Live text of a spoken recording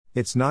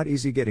It's not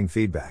easy getting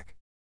feedback.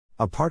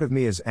 A part of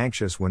me is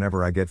anxious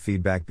whenever I get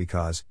feedback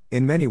because,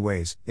 in many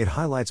ways, it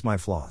highlights my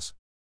flaws.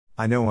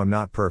 I know I'm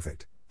not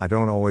perfect, I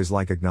don't always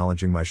like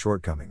acknowledging my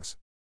shortcomings.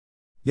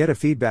 Yet a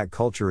feedback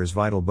culture is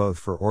vital both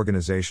for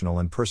organizational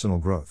and personal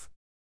growth.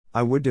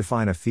 I would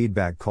define a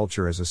feedback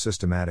culture as a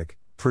systematic,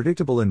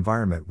 predictable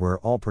environment where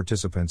all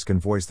participants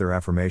can voice their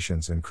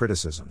affirmations and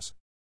criticisms.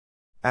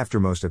 After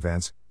most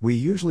events, we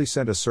usually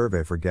send a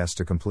survey for guests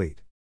to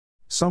complete.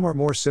 Some are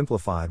more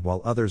simplified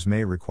while others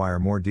may require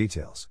more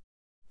details.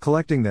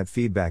 Collecting that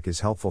feedback is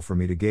helpful for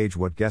me to gauge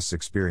what guests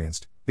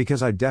experienced,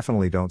 because I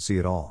definitely don't see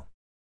it all.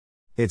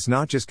 It's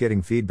not just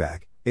getting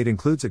feedback, it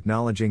includes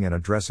acknowledging and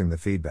addressing the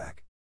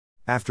feedback.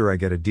 After I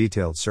get a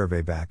detailed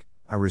survey back,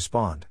 I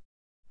respond.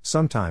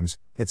 Sometimes,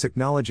 it's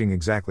acknowledging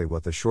exactly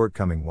what the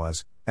shortcoming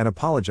was, and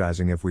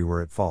apologizing if we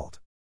were at fault.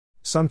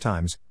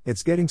 Sometimes,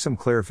 it's getting some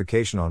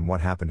clarification on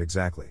what happened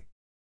exactly.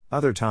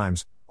 Other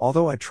times,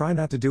 although I try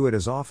not to do it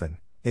as often,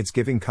 it's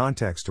giving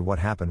context to what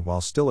happened while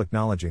still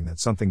acknowledging that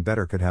something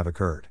better could have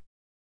occurred.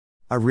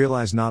 I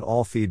realize not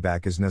all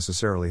feedback is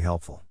necessarily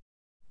helpful.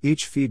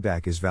 Each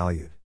feedback is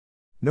valued.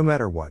 No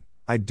matter what,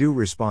 I do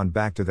respond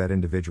back to that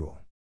individual.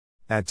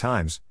 At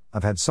times,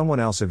 I've had someone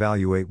else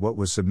evaluate what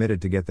was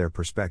submitted to get their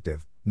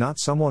perspective, not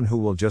someone who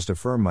will just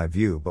affirm my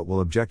view but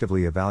will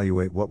objectively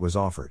evaluate what was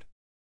offered.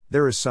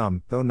 There is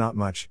some, though not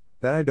much,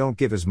 that I don't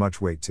give as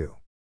much weight to.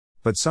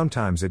 But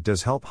sometimes it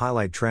does help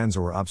highlight trends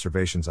or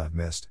observations I've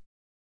missed.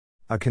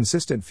 A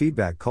consistent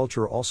feedback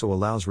culture also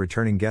allows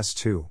returning guests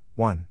to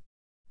 1.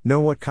 Know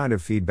what kind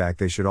of feedback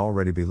they should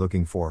already be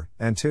looking for,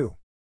 and 2.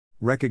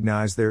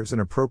 Recognize there's an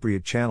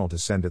appropriate channel to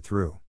send it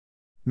through.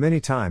 Many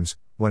times,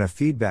 when a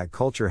feedback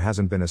culture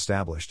hasn't been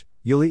established,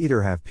 you'll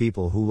either have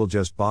people who will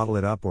just bottle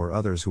it up or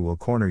others who will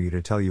corner you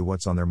to tell you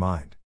what's on their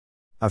mind.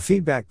 A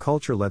feedback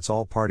culture lets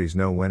all parties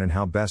know when and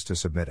how best to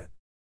submit it.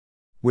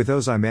 With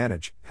those I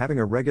manage, having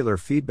a regular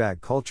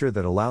feedback culture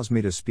that allows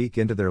me to speak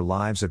into their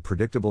lives at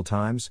predictable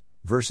times,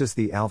 versus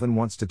the Alvin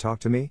wants to talk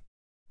to me?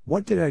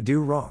 What did I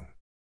do wrong?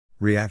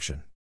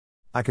 Reaction.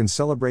 I can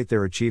celebrate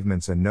their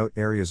achievements and note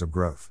areas of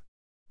growth.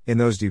 In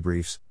those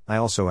debriefs, I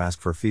also ask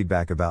for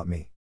feedback about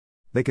me.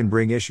 They can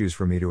bring issues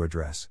for me to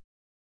address.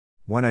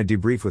 When I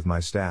debrief with my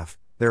staff,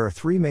 there are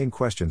 3 main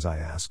questions I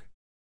ask.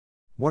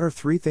 What are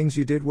 3 things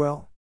you did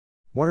well?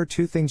 What are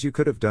 2 things you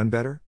could have done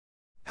better?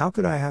 How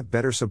could I have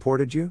better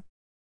supported you?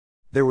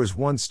 There was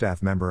one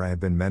staff member I had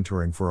been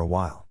mentoring for a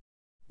while.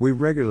 We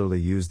regularly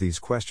use these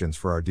questions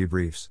for our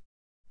debriefs.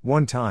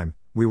 One time,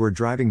 we were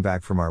driving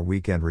back from our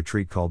weekend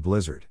retreat called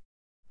Blizzard.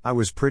 I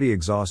was pretty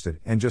exhausted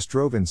and just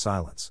drove in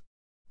silence.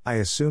 I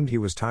assumed he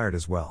was tired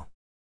as well.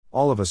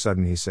 All of a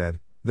sudden he said,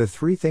 "The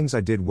 3 things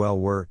I did well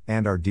were,"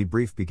 and our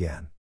debrief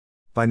began.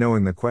 By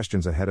knowing the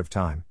questions ahead of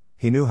time,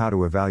 he knew how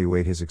to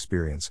evaluate his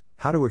experience,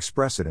 how to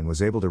express it, and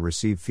was able to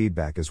receive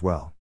feedback as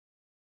well.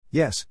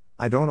 Yes,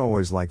 I don't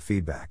always like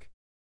feedback.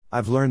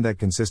 I've learned that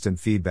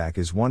consistent feedback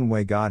is one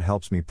way God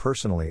helps me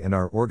personally and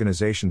our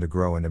organization to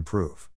grow and improve.